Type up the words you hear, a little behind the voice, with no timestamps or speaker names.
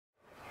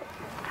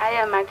I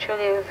am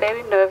actually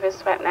very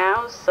nervous right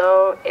now,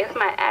 so if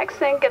my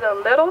accent get a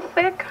little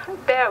thick,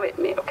 bear with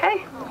me,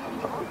 okay?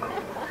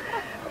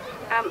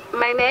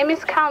 My name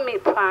is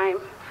Calmite Prime.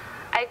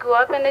 I grew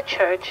up in the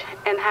church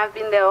and have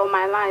been there all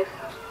my life.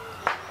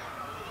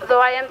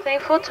 Though I am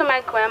thankful to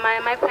my grandma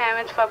and my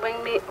parents for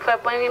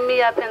bringing me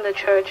up in the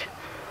church,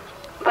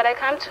 but I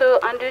come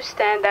to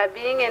understand that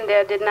being in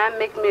there did not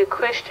make me a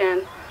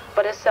Christian,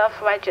 but a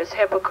self-righteous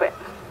hypocrite.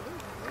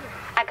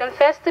 I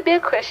confessed to be a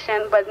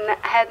Christian, but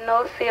had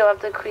no fear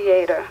of the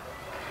Creator,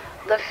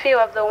 the fear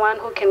of the one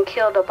who can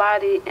kill the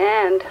body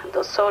and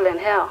the soul in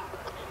hell.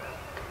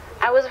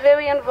 I was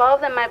very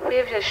involved in my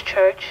previous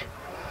church,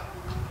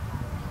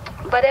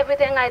 but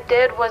everything I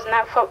did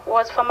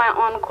was for my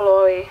own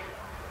glory,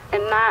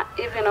 and not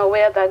even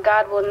aware that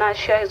God will not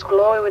share His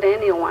glory with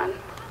anyone.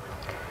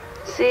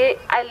 See,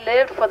 I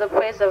lived for the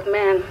praise of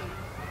men.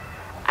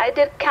 I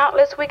did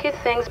countless wicked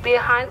things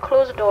behind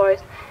closed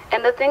doors,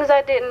 and the things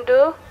I didn't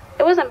do,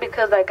 it wasn't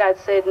because that God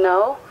said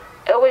no.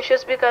 It was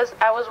just because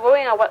I was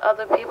worrying about what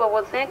other people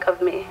would think of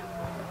me.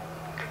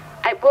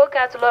 I broke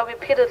God's law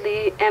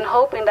repeatedly and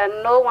hoping that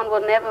no one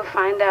would never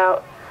find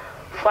out,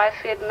 for I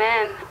feared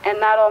man and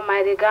not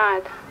Almighty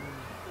God.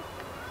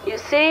 You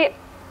see,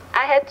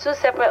 I had two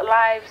separate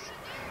lives.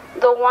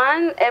 The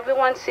one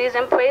everyone sees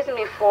and praises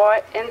me for,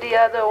 and the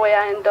other where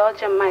I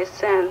indulge in my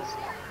sins.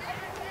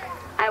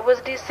 I was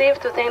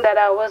deceived to think that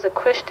I was a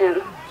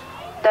Christian,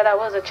 that I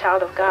was a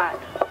child of God.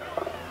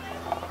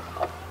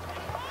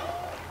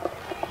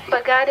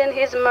 But God in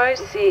His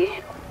mercy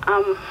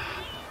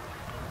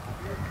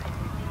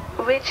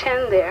reached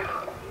in there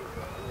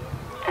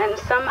and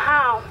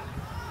somehow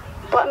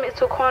brought me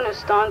to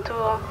Cornerstone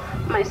to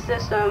my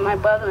sister and my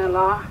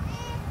brother-in-law,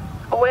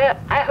 where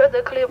I heard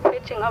the clear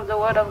preaching of the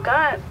Word of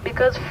God,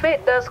 because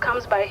faith does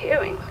comes by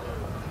hearing.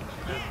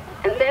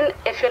 And then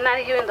if you're not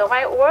hearing the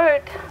right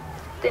word,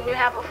 then you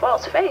have a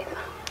false faith.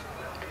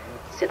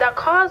 See, that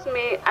caused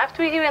me,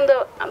 after hearing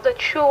the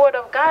true Word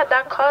of God,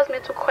 that caused me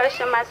to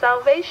question my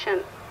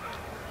salvation.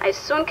 I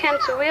soon came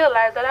to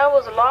realize that I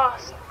was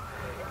lost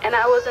and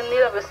I was in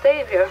need of a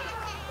Savior.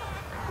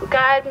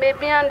 God made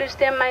me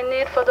understand my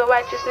need for the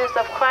righteousness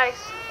of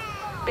Christ,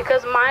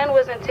 because mine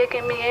wasn't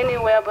taking me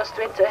anywhere but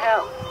straight to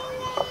hell.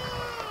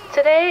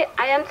 Today,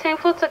 I am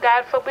thankful to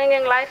God for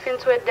bringing life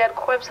into a dead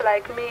corpse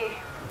like me.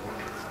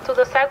 Through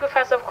the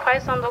sacrifice of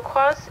Christ on the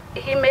cross,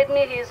 He made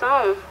me His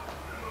own.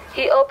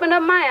 He opened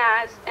up my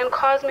eyes and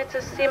caused me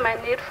to see my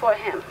need for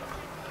Him.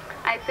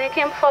 I thank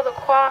Him for the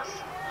cross,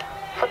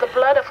 for the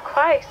blood of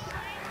Christ.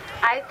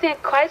 I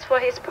thank Christ for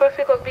His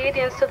perfect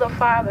obedience to the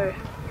Father,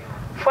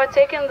 for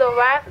taking the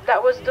wrath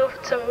that was due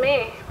to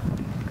me.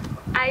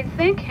 I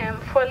thank Him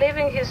for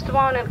leaving His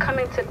throne and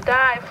coming to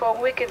die for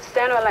a wicked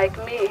sinner like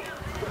me.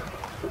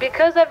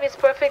 Because of His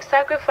perfect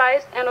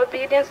sacrifice and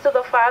obedience to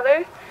the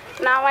Father,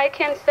 now I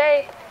can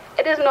say,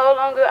 it is no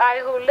longer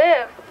I who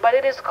live, but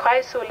it is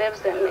Christ who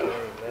lives in me.